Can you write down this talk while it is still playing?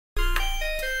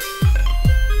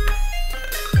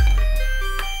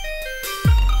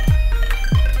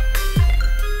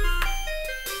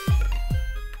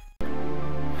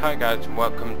Hi guys, and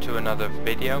welcome to another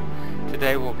video.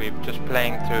 Today we'll be just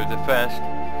playing through the first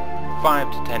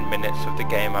 5 to 10 minutes of the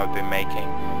game I've been making.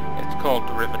 It's called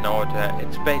the Riven Order.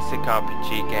 It's a basic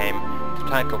RPG game. The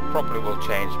title probably will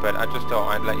change, but I just thought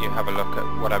I'd let you have a look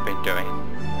at what I've been doing.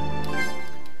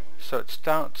 So it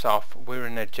starts off, we're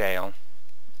in a jail.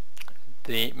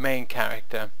 The main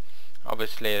character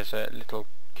obviously is a little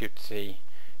cutesy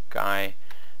guy,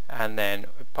 and then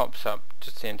it pops up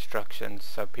just the instructions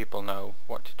so people know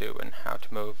what to do and how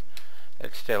to move.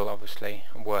 It's still obviously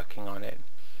working on it,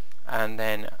 and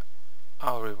then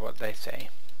I'll read what they say.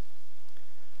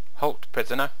 Halt,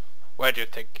 prisoner. Where do you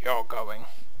think you're going?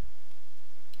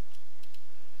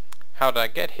 How did I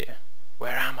get here?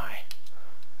 Where am I?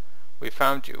 We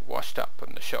found you washed up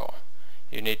on the shore.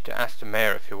 You need to ask the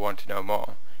mayor if you want to know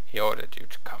more. He ordered you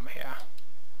to come here.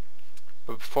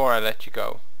 But before I let you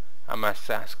go, I must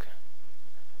ask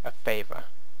a favor.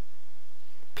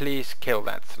 Please kill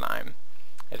that slime.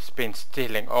 It's been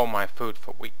stealing all my food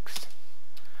for weeks.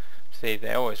 See,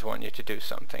 they always want you to do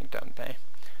something, don't they?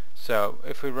 So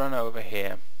if we run over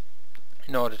here,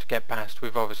 in order to get past,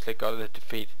 we've obviously got to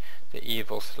defeat the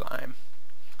evil slime.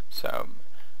 So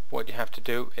what you have to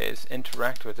do is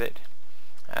interact with it,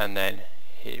 and then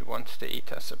he wants to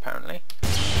eat us apparently.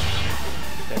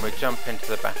 Then we jump into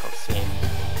the battle scene.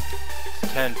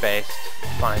 It's turn-based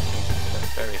fighting system,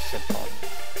 very simple,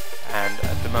 and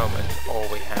at the moment all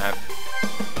we have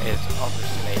is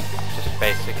obviously just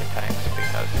basic attacks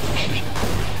because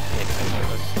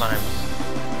the slime's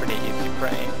pretty easy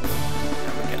prey,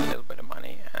 and we get a little bit of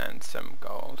money and some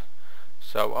gold.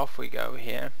 So off we go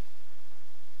here,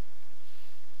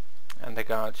 and the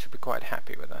guard should be quite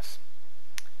happy with us.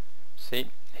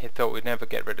 See, he thought we'd never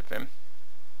get rid of him,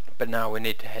 but now we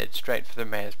need to head straight for the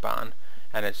mayor's barn,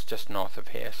 and it's just north of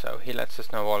here, so he lets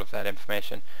us know all of that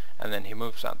information, and then he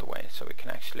moves out the way so we can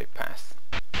actually pass.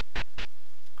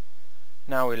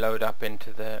 Now we load up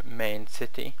into the main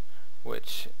city,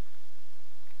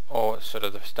 or sort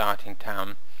of the starting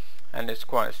town, and it's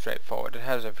quite straightforward. It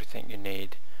has everything you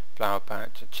need: flower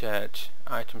patch, a church,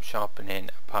 item shop, an inn,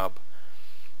 a pub.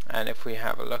 And if we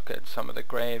have a look at some of the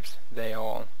graves, they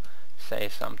all say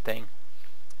something,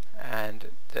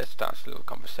 and there starts little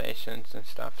conversations and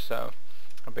stuff. So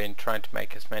I've been trying to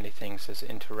make as many things as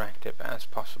interactive as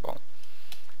possible.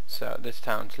 So this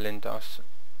town's Lindos,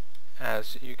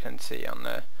 as you can see on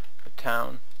the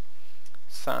town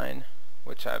sign,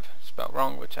 which I've spelled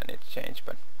wrong, which I need to change.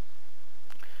 But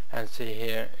and see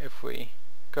here, if we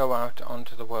go out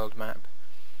onto the world map,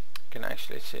 you can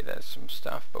actually see there's some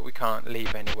stuff, but we can't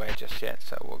leave anywhere just yet,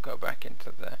 so we'll go back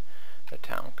into the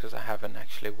town because I haven't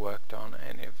actually worked on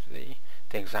any of the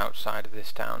things outside of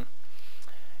this town.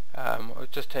 I'll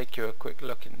just take you a quick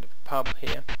look in the pub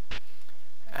here,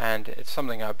 and it's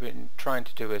something I've been trying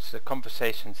to do. Is the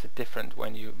conversations are different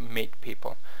when you meet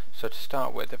people. So to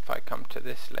start with, if I come to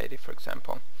this lady, for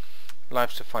example,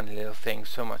 life's a funny little thing,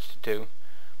 so much to do,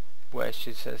 where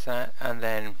she says that, and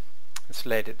then this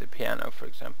lady at the piano, for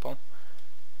example,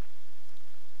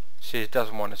 she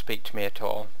doesn't want to speak to me at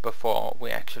all before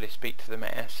we actually speak to the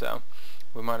mayor, so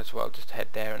we might as well just head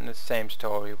there. And the same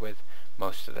story with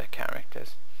most of the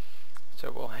characters. So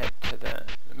we'll head to the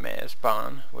mayor's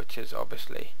barn, which is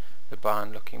obviously the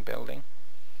barn looking building,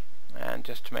 and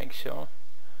just to make sure,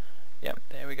 yep,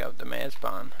 there we go, the mayor's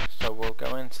barn. So we'll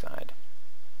go inside,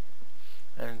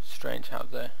 and it's strange how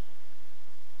the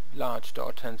large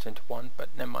door turns into one, but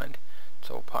never mind,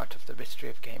 it's all part of the mystery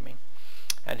of gaming.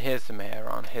 And here's the mayor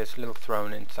on his little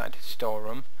throne inside his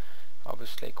storeroom,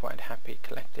 obviously quite happy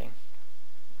collecting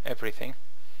everything.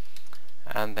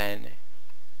 And then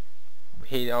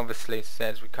he obviously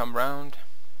says we come round,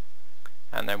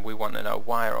 and then we want to know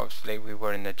why obviously we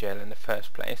were in the jail in the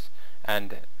first place,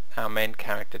 and our main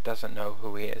character doesn't know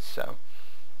who he is, so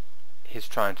he's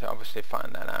trying to obviously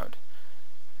find that out.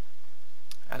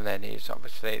 And then he's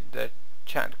obviously, the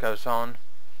chat goes on,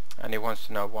 and he wants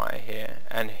to know why here,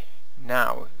 and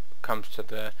now comes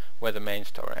to where the main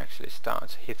story actually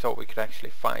starts. He thought we could actually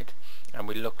fight, and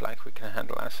we look like we can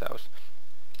handle ourselves,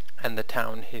 and the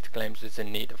town, he claims, is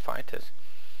in need of fighters.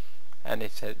 And he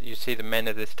said, you see, the men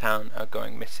of this town are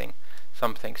going missing.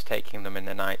 Something's taking them in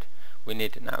the night. We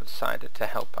need an outsider to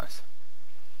help us.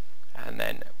 And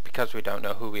then, because we don't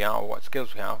know who we are or what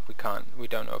skills we have, we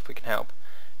don't know if we can help.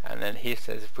 And then he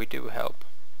says if we do help,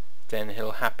 then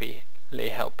he'll happily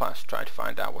help us try to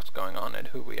find out what's going on and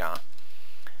who we are.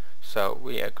 So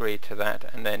we agree to that,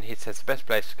 and then he says the best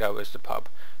place to go is the pub,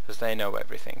 because they know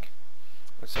everything.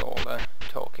 So all the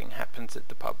talking happens at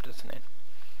the pub, doesn't it?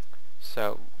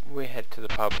 So we head to the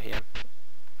pub here,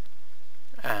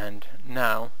 and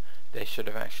now they should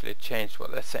have actually changed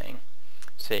what they're saying.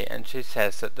 See, and she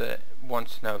says that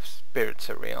wants to know if spirits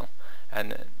are real,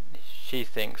 and she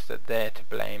thinks that they're to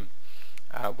blame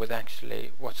with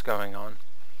actually what's going on.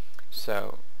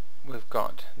 So we've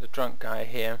got the drunk guy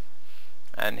here,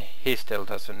 and he still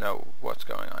doesn't know what's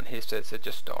going on. He says they're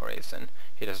just stories and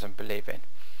he doesn't believe it.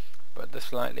 But the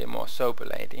slightly more sober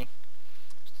lady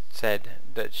said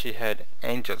that she heard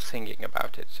angels singing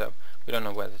about it, so we don't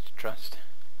know whether to trust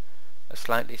a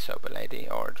slightly sober lady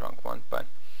or a drunk one. But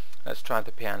let's try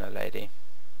the piano lady.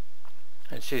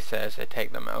 And she says they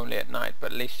take them only at night,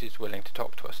 but at least she's willing to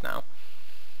talk to us now.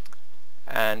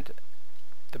 And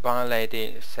the bar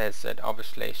lady says that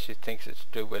obviously she thinks it's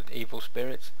to do with evil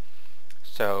spirits,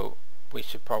 so we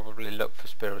should probably look for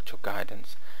spiritual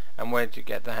guidance. And where do you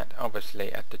get that?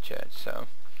 Obviously at the church. So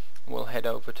we'll head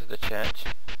over to the church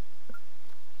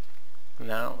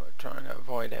now, trying to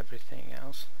avoid everything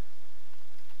else.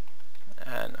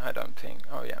 And I don't think,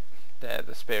 oh yeah, they're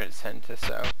the spirit center,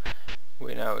 so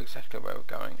we know exactly where we're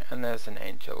going. And there's an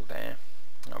angel there,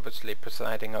 obviously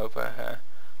presiding over her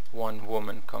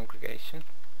one-woman congregation.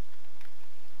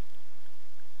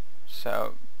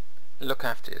 So look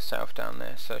after yourself down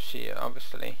there. So she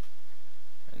obviously,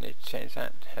 I need to change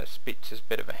that, her speech is a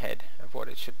bit of ahead of what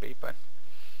it should be, but,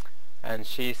 and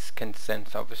she can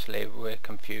sense obviously we're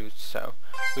confused, so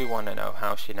we want to know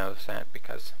how she knows that,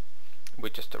 because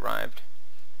we just arrived.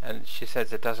 And she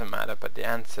says it doesn't matter, but the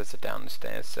answers are down the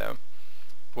stairs, so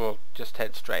we'll just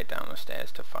head straight down the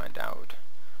stairs to find out.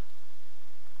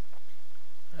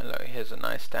 And look, here's a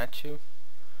nice statue,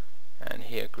 and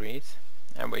he agrees.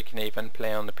 And we can even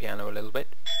play on the piano a little bit.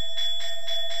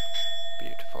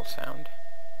 Beautiful sound.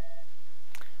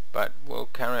 But we'll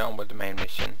carry on with the main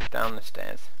mission down the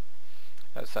stairs,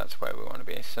 as that's where we want to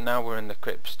be. So now we're in the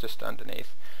crypts just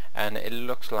underneath, and it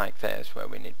looks like there's where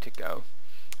we need to go,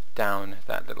 down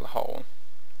that little hole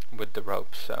with the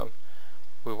rope. So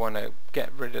we want to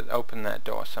open that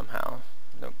door somehow.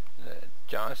 The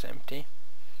jar's empty.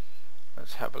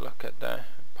 Let's have a look at the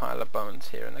pile of bones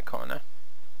here in the corner.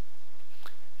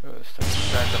 Some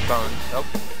random bones. Oh,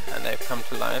 and they've come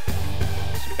to life.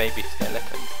 Some baby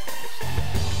skeletons.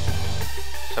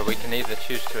 So we can either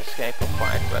choose to escape or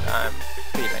fight, but I'm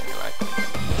feeling like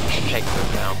we can take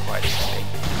them down quite easily.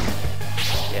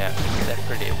 Yeah, they're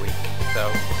pretty weak, so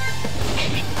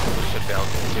we should be able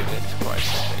to do this quite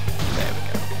quickly. There we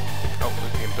go. Oh,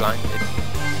 we've been blinded.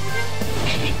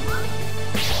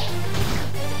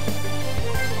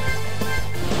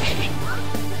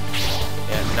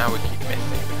 Yeah, now we keep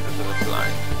missing because of the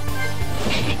blind.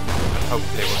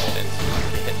 Hopefully we'll get in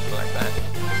hits like that.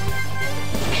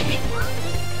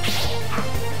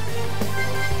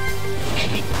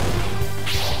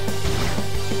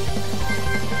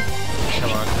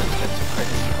 Come on, let's get some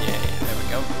crits. Yeah, there we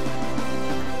go.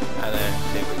 And then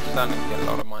see, we're starting to get a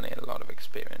lot of money and a lot of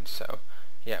experience, so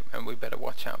yeah, and we better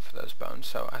watch out for those bones.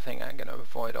 So I think I'm going to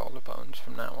avoid all the bones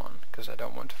from now on, because I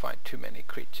don't want to fight too many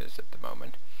creatures at the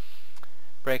moment.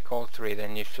 Break all three,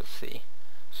 then you shall see.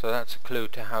 So that's a clue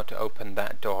to how to open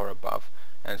that door above.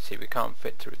 And see, we can't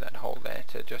fit through that hole there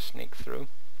to just sneak through.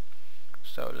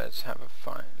 So let's have a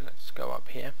fight. Let's go up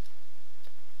here.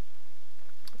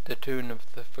 The Tune of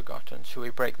the Forgotten. Should we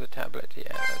break the tablet?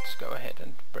 Yeah, let's go ahead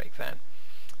and break that.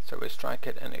 So we strike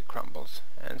it and it crumbles.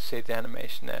 And see the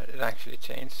animation there, it actually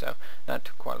changed, so that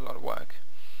took quite a lot of work.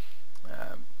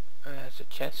 There's a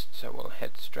chest, so we'll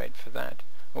head straight for that.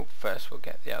 Oh, first we'll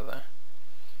get the other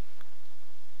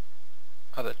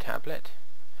tablet,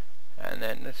 and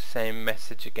then the same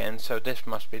message again. So this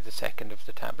must be the second of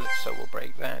the tablets, so we'll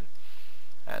break that.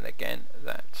 And again,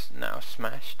 that's now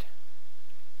smashed.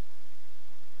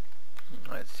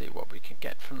 Let's see what we can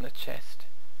get from the chest.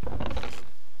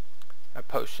 A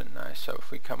potion, nice. So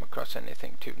if we come across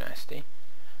anything too nasty,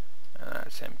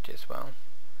 that's empty as well.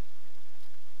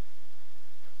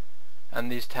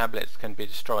 And these tablets can be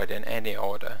destroyed in any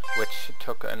order, which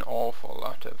took an awful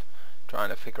lot of trying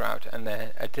to figure out. And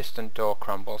then a distant door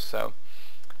crumbles, so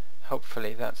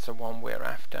hopefully that's the one we're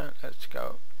after. Let's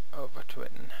go over to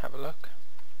it and have a look.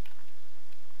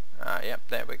 Yep,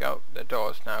 there we go. The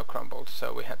door's now crumbled,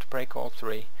 so we had to break all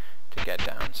three to get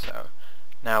down. So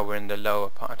now we're in the lower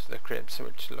part of the crypts,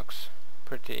 which looks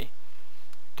pretty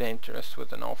dangerous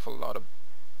with an awful lot of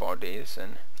bodies.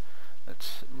 And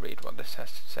let's read what this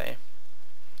has to say.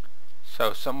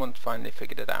 So someone finally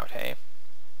figured it out, hey?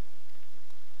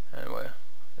 And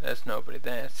there's nobody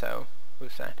there, so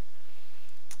who's that?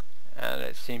 And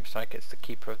it seems like it's the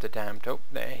Keeper of the Damned. Oh,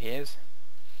 there he is.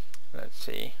 Let's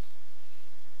see.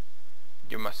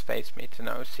 You must face me to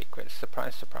know secrets.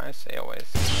 Surprise, surprise. They always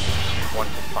want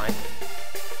to fight.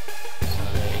 So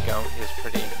there you go. He's a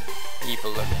pretty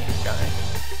evil looking guy.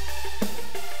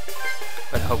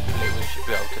 but hopefully we should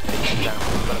be able to take him down.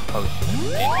 We've got a potion if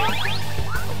need be.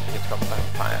 Hopefully it's got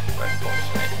vampire, but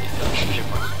unfortunately he does too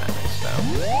much damage, so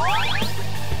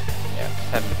yeah,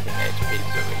 17 HP,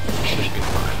 so we should be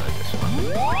fine with this one.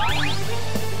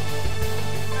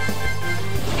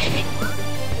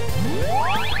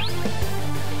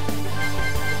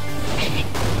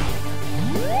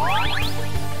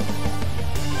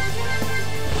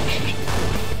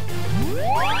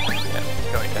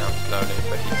 Going down slowly,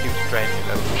 but he keeps draining a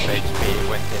little bit of HP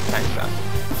when he attacks us,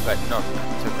 but not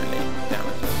to really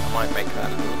damage us. I might make that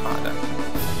a little harder,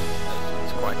 as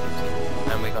it's quite easy.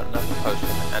 And we got another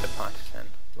potion and a partisan,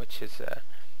 which is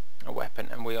a weapon,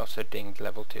 and we also dinged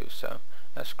level 2, so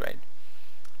that's great.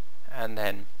 And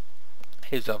then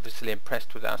he's obviously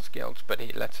impressed with our skills, but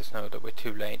he lets us know that we're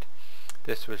too late.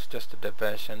 This was just a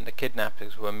diversion. The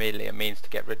kidnappers were merely a means to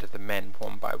get rid of the men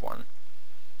one by one.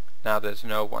 Now there's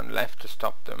no one left to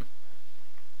stop them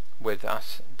with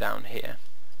us down here.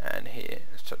 And he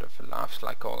sort of laughs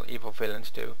like all evil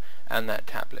villains do, and that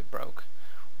tablet broke,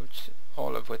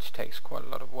 all of which takes quite a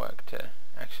lot of work to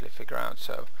actually figure out,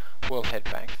 so we'll head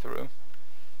back through.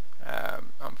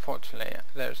 Unfortunately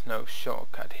there's no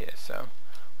shortcut here, so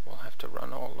we'll have to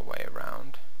run all the way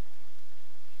around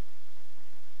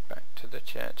back to the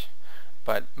church.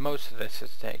 But most of this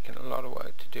has taken a lot of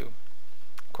work to do.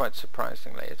 Quite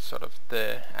surprisingly, it's sort of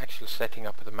the actual setting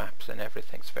up of the maps and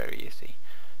everything's very easy,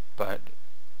 but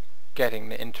getting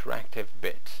the interactive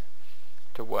bits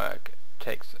to work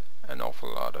takes an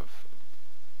awful lot of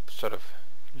sort of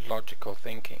logical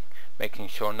thinking, making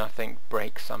sure nothing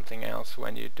breaks something else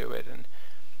when you do it, and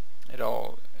it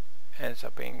all ends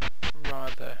up being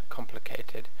rather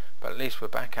complicated. But at least we're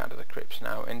back out of the crypts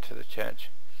now, into the church.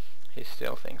 He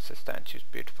still thinks the statue's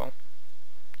beautiful.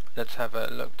 Let's have a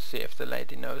look to see if the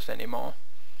lady knows any more.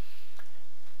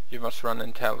 You must run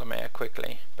and tell the mayor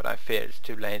quickly, but I fear it's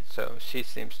too late, so she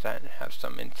seems to have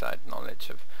some inside knowledge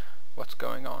of what's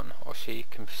going on, or she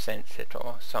can sense it,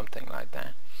 or something like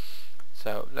that.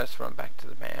 So let's run back to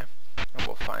the mayor, and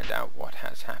we'll find out what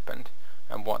has happened,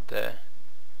 and what the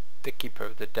Keeper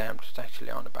of the Damned was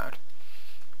actually on about.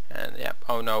 And yep,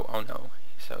 oh no,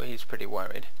 so he's pretty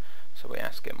worried. So we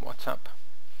ask him what's up.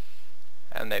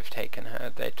 And they've taken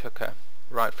her. They took her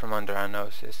right from under our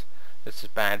noses. This is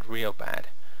bad, real bad.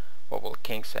 What will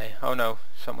King say? Oh no,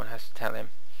 someone has to tell him.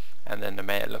 And then the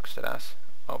mayor looks at us.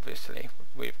 Obviously,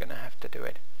 we're going to have to do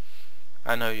it.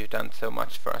 I know you've done so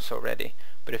much for us already,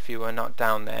 but if you were not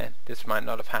down there, this might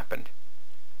not have happened.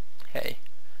 Hey,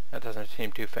 that doesn't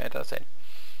seem too fair, does it?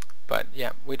 But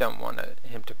yeah, we don't want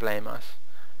him to blame us.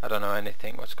 I don't know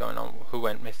anything what's going on, who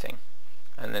went missing.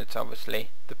 And it's obviously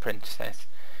the princess.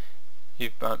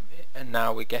 And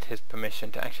now we get his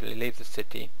permission to actually leave the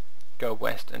city, go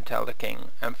west and tell the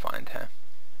king and find her.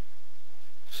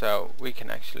 So we can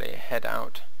actually head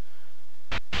out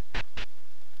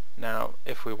now,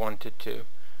 if we wanted to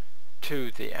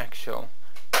the actual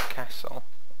castle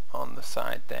on the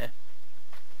side there.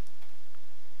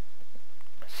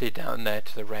 See down there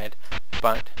to the red.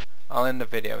 But I'll end the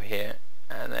video here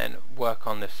and then work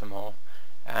on this some more.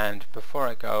 And before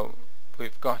I go,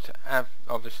 we've got,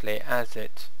 obviously, as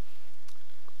it's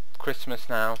Christmas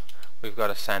now, we've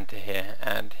got a Santa here,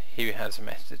 and he has a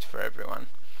message for everyone.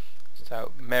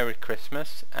 So Merry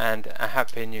Christmas and a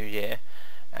Happy New Year,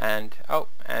 and oh,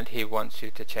 and he wants you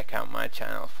to check out my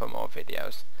channel for more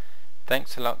videos.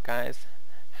 Thanks a lot, guys.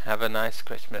 Have a nice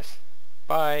Christmas.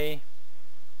 Bye.